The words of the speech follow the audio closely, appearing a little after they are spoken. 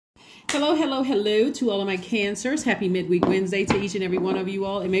Hello, hello, hello to all of my Cancers. Happy midweek Wednesday to each and every one of you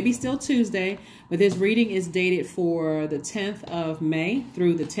all. It may be still Tuesday, but this reading is dated for the 10th of May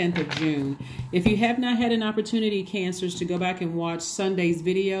through the 10th of June. If you have not had an opportunity, Cancers, to go back and watch Sunday's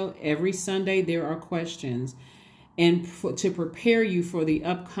video, every Sunday there are questions. And to prepare you for the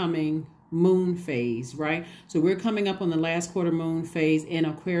upcoming moon phase, right? So we're coming up on the last quarter moon phase in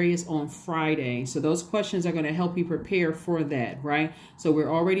Aquarius on Friday. So those questions are going to help you prepare for that, right? So we're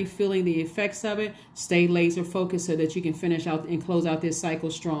already feeling the effects of it. Stay laser focused so that you can finish out and close out this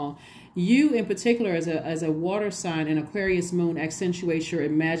cycle strong. You in particular as a water sign, an Aquarius moon accentuates your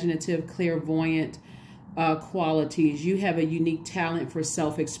imaginative, clairvoyant qualities. You have a unique talent for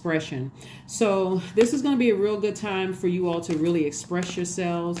self-expression. So this is going to be a real good time for you all to really express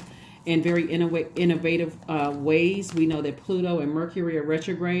yourselves in very innovative ways. We know that Pluto and Mercury are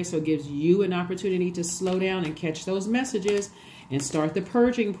retrograde, so it gives you an opportunity to slow down and catch those messages and start the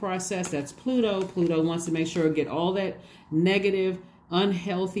purging process. That's Pluto. Pluto wants to make sure get all that negative,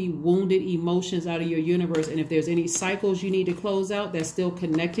 unhealthy, wounded emotions out of your universe. And if there's any cycles you need to close out that's still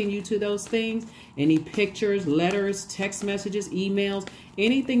connecting you to those things, any pictures, letters, text messages, emails,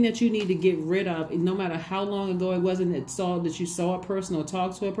 anything that you need to get rid of, no matter how long ago it wasn't that you saw a person or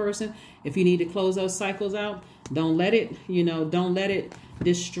talked to a person, if you need to close those cycles out, don't let it, don't let it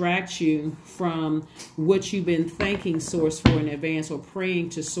distract you from what you've been thanking Source for in advance, or praying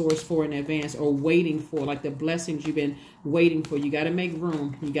to Source for in advance, or waiting for, like the blessings you've been waiting for. You got to make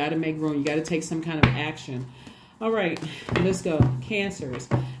room. You got to make room. You got to take some kind of action. All right, let's go. Cancers,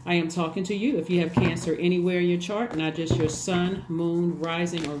 I am talking to you. If you have Cancer anywhere in your chart, not just your sun, moon,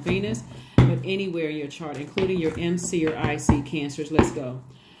 rising, or Venus, but anywhere in your chart, including your MC or IC Cancers. Let's go.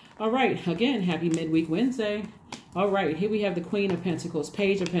 All right, again, happy midweek Wednesday. All right, here we have the Queen of Pentacles,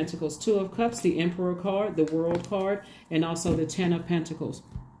 Page of Pentacles, Two of Cups, the Emperor card, the World card, and also the Ten of Pentacles.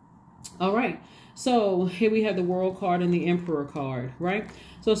 All right, so here we have the World card and the Emperor card, right?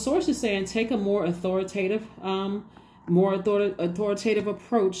 So Source is saying take a more authoritative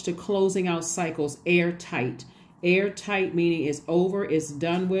approach to closing out cycles, airtight. Airtight meaning it's over, it's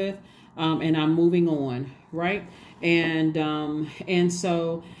done with, and I'm moving on, right? And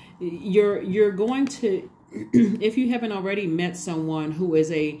so you're going to, if you haven't already met someone who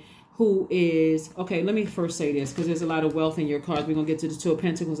is okay, let me first say this, because there's a lot of wealth in your cards. We're going to get to the Two of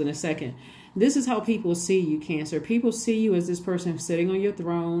Pentacles in a second. This is how people see you, Cancer. People see you as this person sitting on your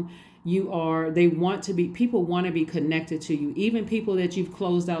throne. People want to be connected to you. Even people that you've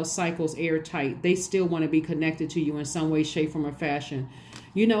closed out cycles airtight, they still want to be connected to you in some way, shape, form, or fashion.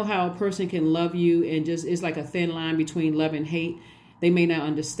 You know how a person can love you and just, it's like a thin line between love and hate. They may not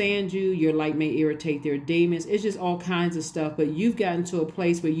understand you. Your light may irritate their demons. It's just all kinds of stuff. But you've gotten to a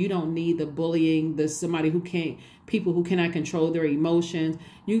place where you don't need the bullying, people who cannot control their emotions.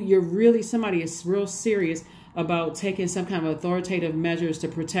 Somebody is real serious about taking some kind of authoritative measures to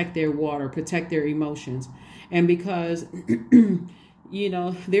protect their water, protect their emotions. And because,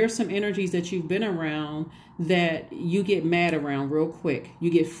 there's some energies that you've been around that you get mad around real quick. You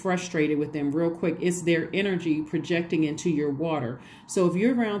get frustrated with them real quick. It's their energy projecting into your water. So if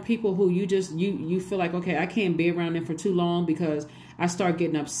you're around people who you feel like, okay, I can't be around them for too long because I start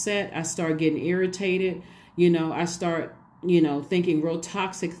getting upset. I start getting irritated. I start, thinking real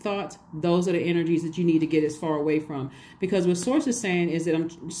toxic thoughts. Those are the energies that you need to get as far away from. Because what Source is saying is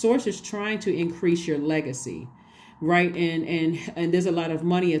that Source is trying to increase your legacy. Right. And there's a lot of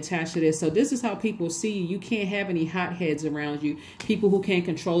money attached to this. So this is how people see you. You can't have any hotheads around you. People who can't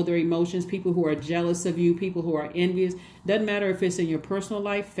control their emotions, people who are jealous of you, people who are envious. Doesn't matter if it's in your personal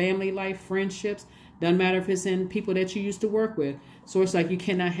life, family life, friendships. Doesn't matter if it's in people that you used to work with. So it's like you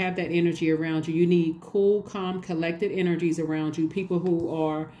cannot have that energy around you. You need cool, calm, collected energies around you. People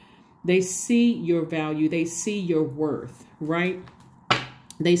who they see your value. They see your worth, right?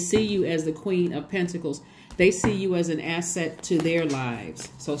 They see you as the Queen of Pentacles. They see you as an asset to their lives.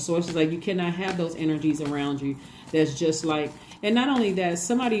 So Source is like, you cannot have those energies around you. That's just like, and not only that,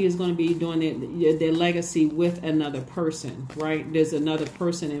 somebody is going to be doing their legacy with another person, right? There's another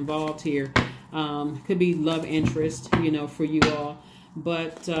person involved here. Could be love interest, for you all.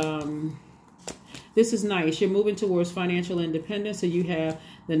 But this is nice. You're moving towards financial independence. So you have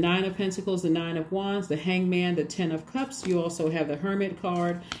the Nine of Pentacles, the Nine of Wands, the Hangman, the Ten of Cups. You also have the Hermit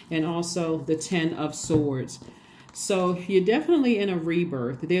card and also the Ten of Swords. So you're definitely in a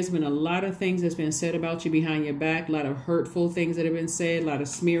rebirth. There's been a lot of things that's been said about you behind your back, a lot of hurtful things that have been said, a lot of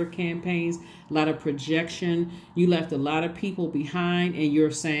smear campaigns, a lot of projection. You left a lot of people behind and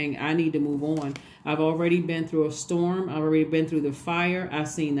you're saying, I need to move on. I've already been through a storm. I've already been through the fire. I've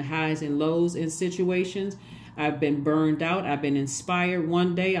seen the highs and lows in situations. I've been burned out. I've been inspired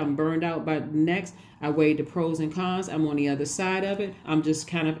one day. I'm burned out by the next. I weighed the pros and cons. I'm on the other side of it. I'm just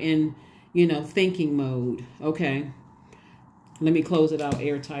kind of in, you know, thinking mode. Okay. Let me close it out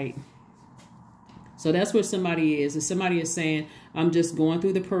airtight. So that's where somebody is. And somebody is saying, I'm just going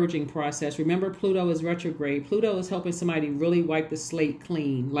through the purging process. Remember, Pluto is retrograde. Pluto is helping somebody really wipe the slate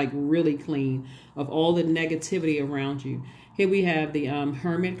clean, like really clean, of all the negativity around you. Here we have the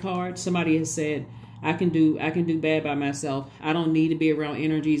Hermit card. Somebody has said, I can do bad by myself. I don't need to be around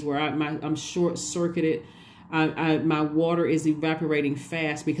energies where I'm short-circuited. My water is evaporating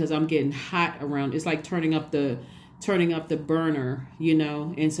fast because I'm getting hot around. It's like turning up the burner, you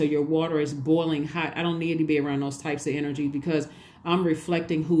know, and so your water is boiling hot. I don't need to be around those types of energy because I'm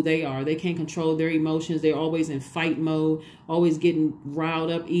reflecting who they are. They can't control their emotions. They're always in fight mode, always getting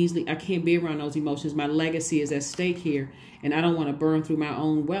riled up easily. I can't be around those emotions. My legacy is at stake here, and I don't want to burn through my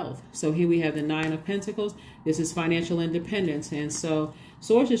own wealth. So here we have the Nine of Pentacles. This is financial independence. And so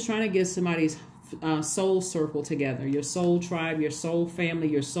Source is trying to get somebody's soul circle together, your soul tribe, your soul family,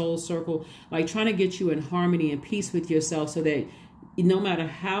 your soul circle, like trying to get you in harmony and peace with yourself so that no matter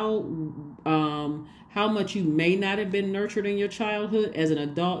how much you may not have been nurtured in your childhood, as an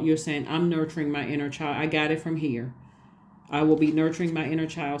adult, you're saying, I'm nurturing my inner child. I got it from here. I will be nurturing my inner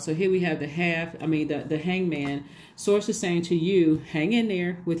child. So here we have the Hangman. Source is saying to you, hang in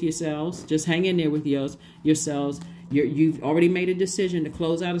there with yourselves. Just hang in there with yourselves. You've already made a decision to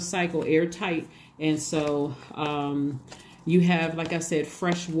close out a cycle airtight. And so you have, like I said,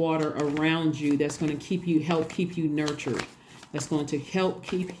 fresh water around you that's going to help keep you nurtured. That's going to help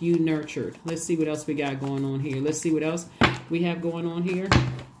keep you nurtured. Let's see what else we got going on here. Let's see what else we have going on here.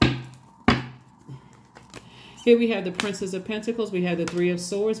 Here we have the Princess of Pentacles. We have the Three of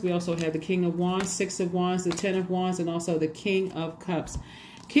Swords. We also have the King of Wands, Six of Wands, the Ten of Wands, and also the King of Cups.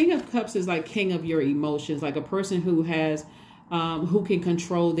 King of Cups is like king of your emotions, like a person who has, who can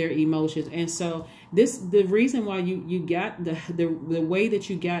control their emotions. And so the reason why you got the way that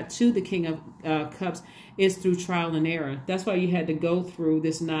you got to the King of Cups is through trial and error. That's why you had to go through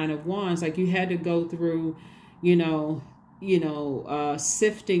this Nine of Wands. Like you had to go through,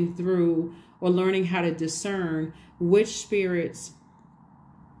 sifting through or learning how to discern which spirits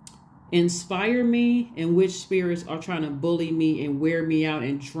inspire me and which spirits are trying to bully me and wear me out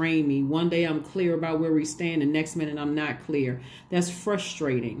and drain me. One day I'm clear about where we stand, the next minute I'm not clear. That's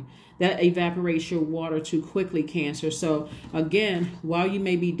frustrating. That evaporates your water too quickly, Cancer. So again, while you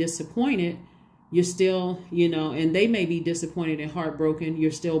may be disappointed, you're still, and they may be disappointed and heartbroken, you're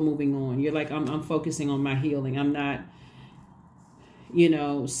still moving on. You're like, I'm focusing on my healing. I'm not,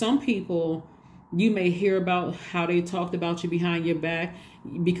 some people, you may hear about how they talked about you behind your back.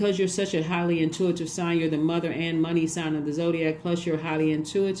 Because you're such a highly intuitive sign, you're the mother and money sign of the Zodiac, plus you're highly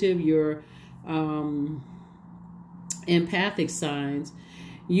intuitive, you're empathic signs.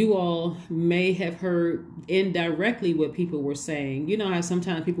 You all may have heard indirectly what people were saying. You know how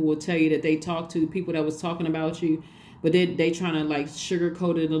sometimes people will tell you that they talked to people that was talking about you, but they trying to like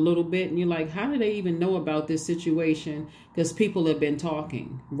sugarcoat it a little bit. And you're like, how do they even know about this situation? Because people have been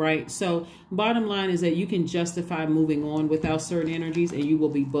talking, right? So bottom line is that you can justify moving on without certain energies and you will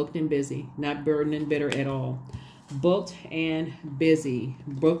be booked and busy, not burdened and bitter at all. Booked and busy,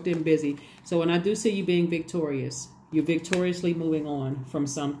 booked and busy. So when I do see you being victorious, you're victoriously moving on from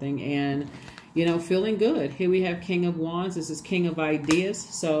something and, feeling good. Here we have King of Wands. This is King of Ideas.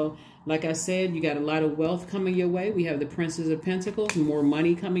 So like I said, you got a lot of wealth coming your way. We have the Princess of Pentacles, more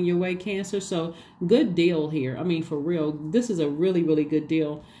money coming your way, Cancer. So good deal here. I mean, for real, this is a really, really good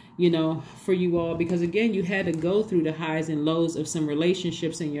deal, for you all. Because again, you had to go through the highs and lows of some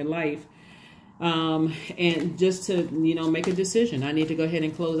relationships in your life. And just to, make a decision. I need to go ahead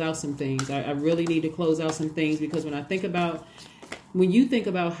and close out some things. I really need to close out some things because when you think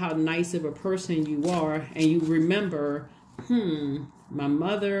about how nice of a person you are and you remember, my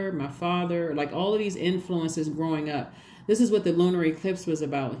mother, my father, like all of these influences growing up. This is what the lunar eclipse was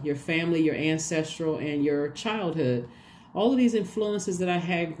about. Your family, your ancestral, and your childhood. All of these influences that I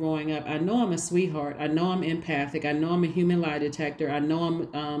had growing up. I know I'm a sweetheart. I know I'm empathic. I know I'm a human lie detector. I know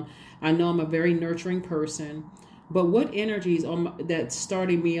I'm a very nurturing person. But what energies that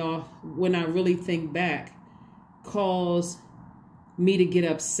started me off when I really think back caused me to get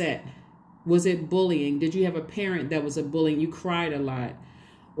upset? Was it bullying? Did you have a parent that was a bully? You cried a lot?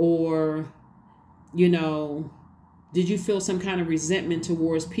 Or, did you feel some kind of resentment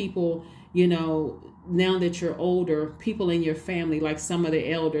towards people, now that you're older, people in your family, like some of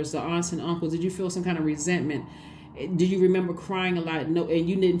the elders, the aunts and uncles, did you feel some kind of resentment? Did you remember crying a lot? No, and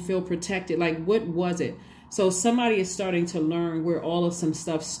you didn't feel protected? Like, what was it? So somebody is starting to learn where all of some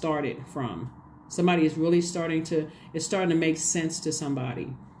stuff started from. Somebody is really starting to make sense to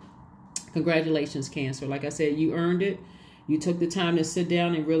somebody. Congratulations, Cancer. Like I said, you earned it. You took the time to sit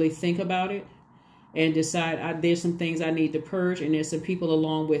down and really think about it and decide, there's some things I need to purge, and there's some people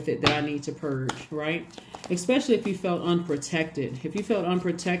along with it that I need to purge, right? Especially if you felt unprotected. If you felt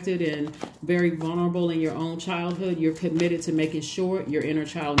unprotected and very vulnerable in your own childhood, you're committed to making sure your inner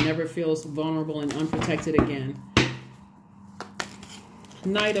child never feels vulnerable and unprotected again.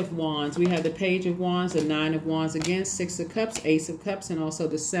 Knight of Wands. We have the Page of Wands, the Nine of Wands again, Six of Cups, Ace of Cups, and also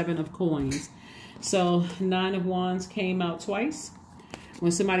the Seven of Coins. So Nine of Wands came out twice.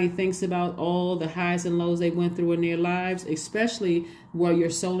 When somebody thinks about all the highs and lows they went through in their lives, especially while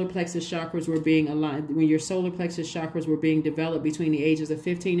your solar plexus chakras were being aligned, when your solar plexus chakras were being developed between the ages of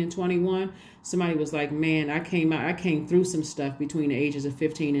 15 and 21, somebody was like, man, I came through some stuff between the ages of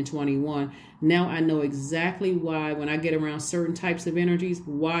 15 and 21. Now I know exactly why, when I get around certain types of energies,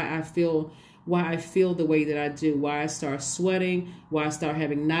 why I feel the way that I do, why I start sweating, why I start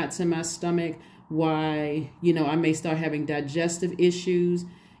having knots in my stomach, why, I may start having digestive issues,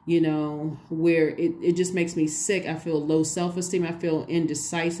 where it just makes me sick. I feel low self-esteem. I feel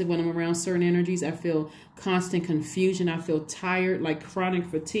indecisive when I'm around certain energies. I feel constant confusion. I feel tired, like chronic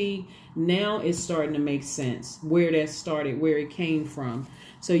fatigue. Now it's starting to make sense where that started, where it came from.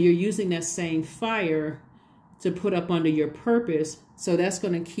 So you're using that same fire to put up under your purpose. So that's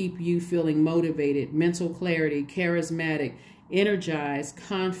going to keep you feeling motivated, mental clarity, charismatic, energized,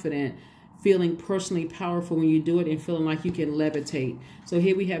 confident, feeling personally powerful when you do it, and feeling like you can levitate. So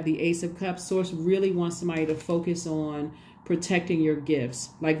here we have the Ace of Cups. Source really wants somebody to focus on protecting your gifts,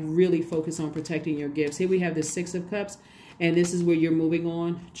 like really focus on protecting your gifts. Here we have the Six of Cups, and this is where you're moving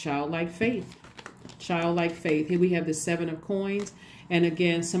on. Childlike faith. Childlike faith. Here we have the Seven of Coins, and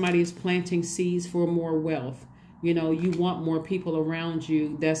again, somebody is planting seeds for more wealth. You want more people around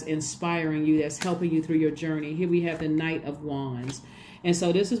you that's inspiring you, that's helping you through your journey. Here we have the Knight of Wands. And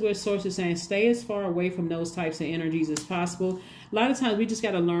so this is where Source is saying, stay as far away from those types of energies as possible. A lot of times we just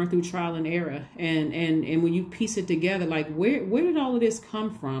got to learn through trial and error. And when you piece it together, like where did all of this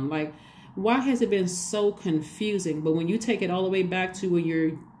come from? Like, why has it been so confusing? But when you take it all the way back to when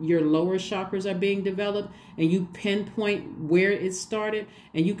your lower chakras are being developed, and you pinpoint where it started,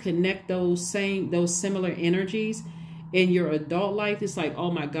 and you connect those similar energies in your adult life, it's like,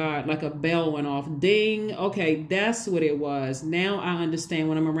 oh my God, like a bell went off. Ding. Okay, that's what it was. Now I understand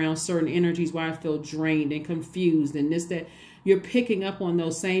when I'm around certain energies why I feel drained and confused and this, that. You're picking up on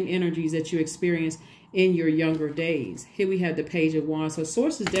those same energies that you experienced in your younger days. Here we have the Page of Wands. So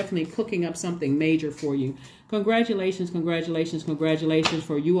Source is definitely cooking up something major for you. Congratulations, congratulations, congratulations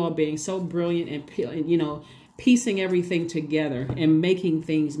for you all being so brilliant and, piecing everything together and making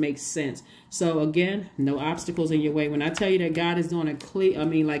things make sense. So again, no obstacles in your way. When I tell you that God is doing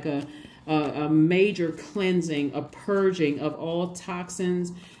a major cleansing, a purging of all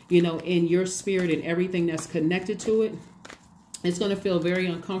toxins, in your spirit and everything that's connected to it, it's going to feel very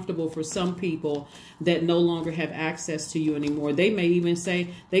uncomfortable for some people that no longer have access to you anymore. They may even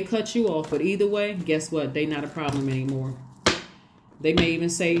say they cut you off, but either way, guess what? They're not a problem anymore. They may even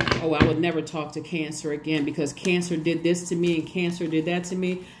say, oh, I would never talk to Cancer again because Cancer did this to me and Cancer did that to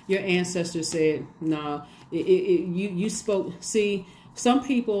me. Your ancestors said, no, you spoke. See, some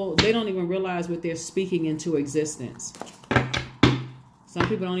people, they don't even realize what they're speaking into existence. Some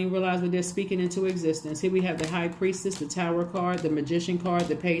people don't even realize what they're speaking into existence. Here we have the High Priestess, the Tower card, the Magician card,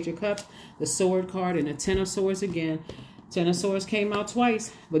 the Page of Cups, the Sword card, and the Ten of Swords again. Ten of Swords came out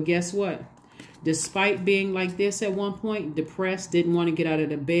twice, but guess what? Despite being like this at one point, depressed, didn't want to get out of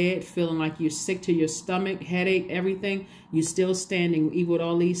the bed, feeling like you're sick to your stomach, headache, everything, you still standing, even with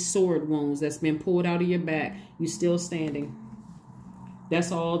all these sword wounds that's been pulled out of your back, you still standing.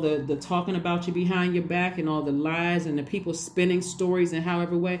 That's all the talking about you behind your back and all the lies and the people spinning stories in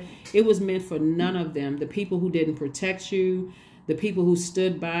however way. It was meant for none of them. The people who didn't protect you, the people who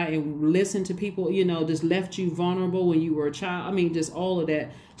stood by and listened to people, just left you vulnerable when you were a child. I mean, just all of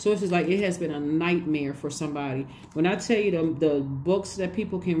that. So it's just like it has been a nightmare for somebody. When I tell you the books that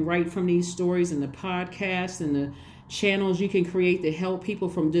people can write from these stories and the podcasts and the channels you can create to help people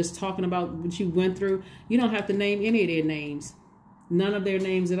from just talking about what you went through, you don't have to name any of their names. None of their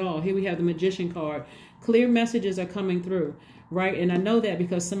names at all. Here we have the Magician card. Clear messages are coming through, right? And I know that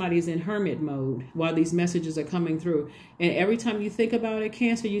because somebody's in hermit mode while these messages are coming through. And every time you think about it,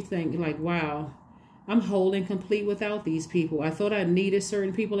 Cancer, you think like, wow, I'm whole and complete without these people. I thought I needed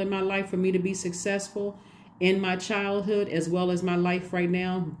certain people in my life for me to be successful in my childhood as well as my life right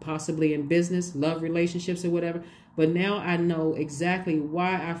now, possibly in business, love relationships or whatever. But now I know exactly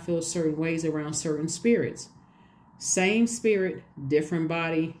why I feel certain ways around certain spirits. Same spirit, different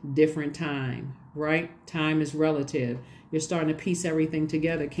body, different time, right? Time is relative. You're starting to piece everything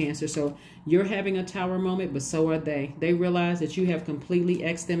together, Cancer. So you're having a tower moment, but so are they. They realize that you have completely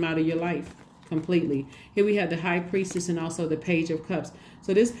X'd them out of your life. Completely. Here we have the High Priestess and also the Page of Cups.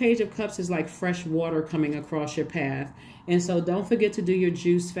 So this Page of Cups is like fresh water coming across your path. And so don't forget to do your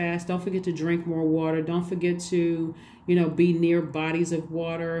juice fast. Don't forget to drink more water. Don't forget to, you know, be near bodies of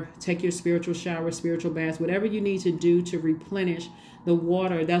water. Take your spiritual shower, spiritual baths, whatever you need to do to replenish the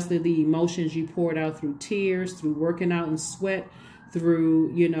water. That's the emotions you poured out through tears, through working out and sweat,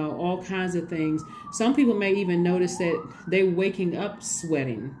 through, you know, all kinds of things. Some people may even notice that they're waking up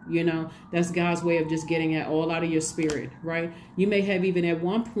sweating, you know. That's God's way of just getting it all out of your spirit, right? You may have even at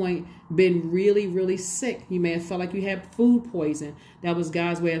one point been really, really sick. You may have felt like you had food poison. That was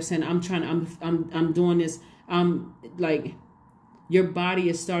God's way of saying, I'm doing this. Like your body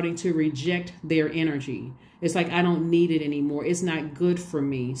is starting to reject their energy. It's like, I don't need it anymore. It's not good for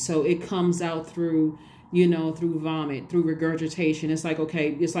me. So it comes out through, you know, through vomit, through regurgitation. It's like,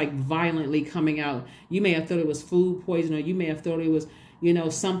 okay, it's like violently coming out. You may have thought it was food poison, or you may have thought it was, you know,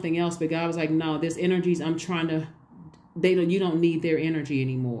 something else. But God was like, no, this energies you don't need their energy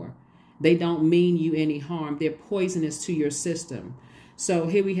anymore. They don't mean you any harm. They're poisonous to your system. So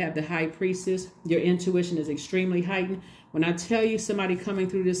here we have the High Priestess. Your intuition is extremely heightened. When I tell you somebody coming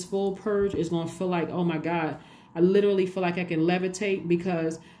through this full purge is going to feel like, oh my God, I literally feel like I can levitate,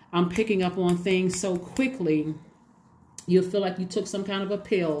 because I'm picking up on things so quickly. You'll feel like you took some kind of a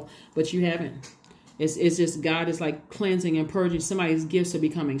pill, but you haven't. It's just God is like cleansing and purging. Somebody's gifts are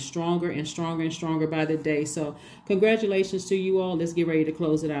becoming stronger and stronger and stronger by the day. So congratulations to you all. Let's get ready to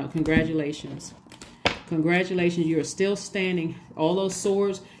close it out. Congratulations. Congratulations. You're still standing. All those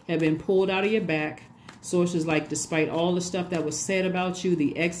swords have been pulled out of your back. Sources like, despite all the stuff that was said about you,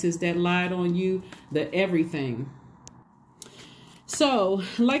 the exes that lied on you, the everything. So,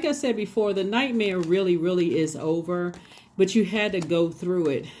 like I said before, the nightmare really, really is over, but you had to go through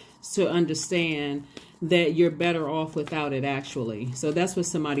it to understand that you're better off without it, actually. So that's what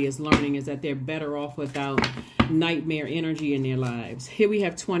somebody is learning, is that they're better off without nightmare energy in their lives. Here we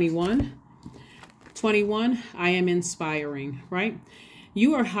have 21. 21, I am inspiring, right?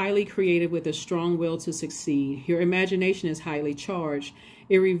 You are highly creative with a strong will to succeed. Your imagination is highly charged.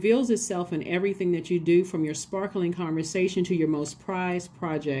 It reveals itself in everything that you do, from your sparkling conversation to your most prized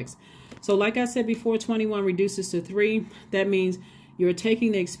projects. So like I said before, 21 reduces to 3. That means you're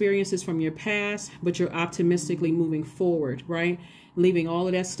taking the experiences from your past, but you're optimistically moving forward, right? Leaving all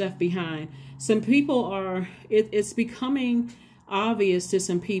of that stuff behind. Some people are, it's becoming obvious to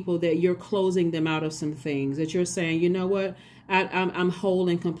some people that you're closing them out of some things, that you're saying, you know what? I'm whole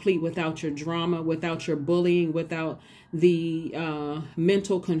and complete without your drama, without your bullying, without the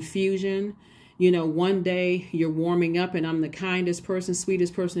mental confusion. You know, one day you're warming up and I'm the kindest person,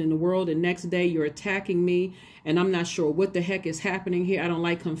 sweetest person in the world. The next day you're attacking me and I'm not sure what the heck is happening here. I don't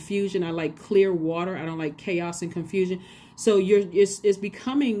like confusion. I like clear water. I don't like chaos and confusion. So it's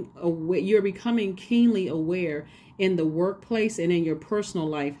becoming you're becoming keenly aware in the workplace and in your personal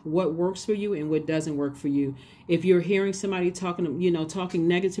life, what works for you and what doesn't work for you. If you're hearing somebody talking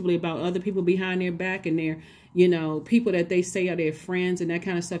negatively about other people behind their back, and they're, you know, people that they say are their friends and that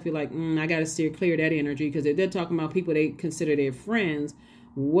kind of stuff, you're like, I got to steer clear of that energy, because if they're talking about people they consider their friends,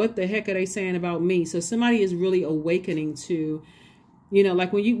 what the heck are they saying about me? So somebody is really awakening to, you know,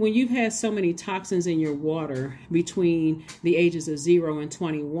 like when you've had so many toxins in your water between the ages of 0 and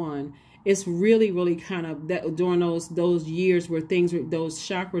 21, it's really, really kind of that during those years where those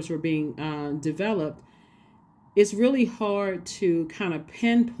chakras were being developed. It's really hard to kind of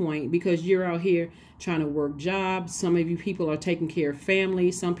pinpoint, because you're out here trying to work jobs. Some of you people are taking care of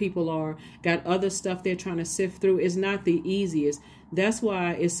family. Some people got other stuff they're trying to sift through. It's not the easiest. That's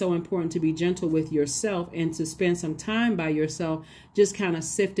why it's so important to be gentle with yourself and to spend some time by yourself, just kind of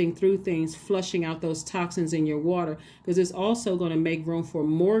sifting through things, flushing out those toxins in your water, because it's also going to make room for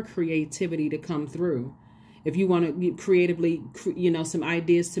more creativity to come through. If you want to creatively, some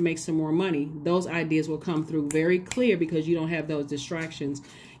ideas to make some more money, those ideas will come through very clear, because you don't have those distractions,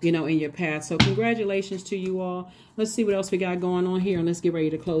 in your path. So congratulations to you all. Let's see what else we got going on here, and let's get ready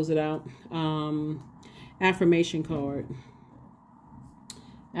to close it out. Affirmation card.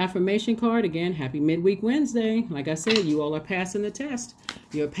 Affirmation card, again, happy midweek Wednesday. Like I said, you all are passing the test.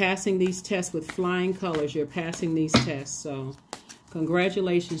 You're passing these tests with flying colors. You're passing these tests. So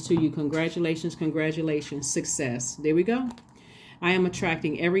congratulations to you. Congratulations, congratulations. Success. There we go. I am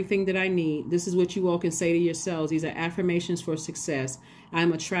attracting everything that I need. This is what you all can say to yourselves. These are affirmations for success. I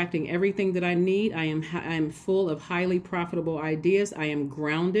am attracting everything that I need. I am full of highly profitable ideas. I am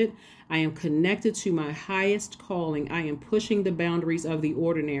grounded. I am connected to my highest calling. I am pushing the boundaries of the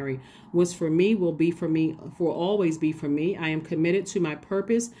ordinary. What's for me will be for me, will always be for me. I am committed to my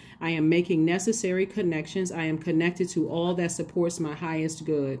purpose. I am making necessary connections. I am connected to all that supports my highest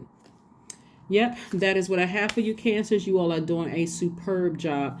good. Yep, that is what I have for you, Cancers. You all are doing a superb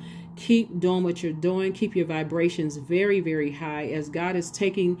job. Keep doing what you're doing. Keep your vibrations very, very high. As God is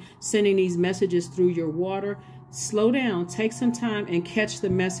sending these messages through your water, slow down, take some time and catch the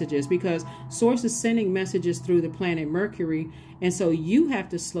messages, because Source is sending messages through the planet Mercury. And so you have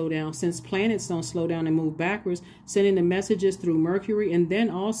to slow down, since planets don't slow down and move backwards, sending the messages through Mercury, and then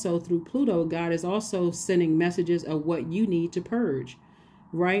also through Pluto. God is also sending messages of what you need to purge.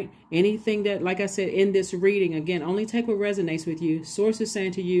 Right? Anything that, like I said, in this reading, again, only take what resonates with you. Source is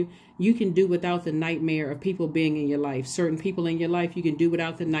saying to you, you can do without the nightmare of people being in your life. Certain people in your life, you can do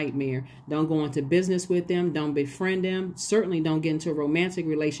without the nightmare. Don't go into business with them. Don't befriend them. Certainly don't get into a romantic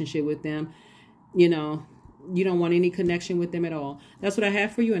relationship with them. You know, you don't want any connection with them at all. That's what I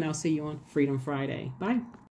have for you, and I'll see you on Freedom Friday. Bye.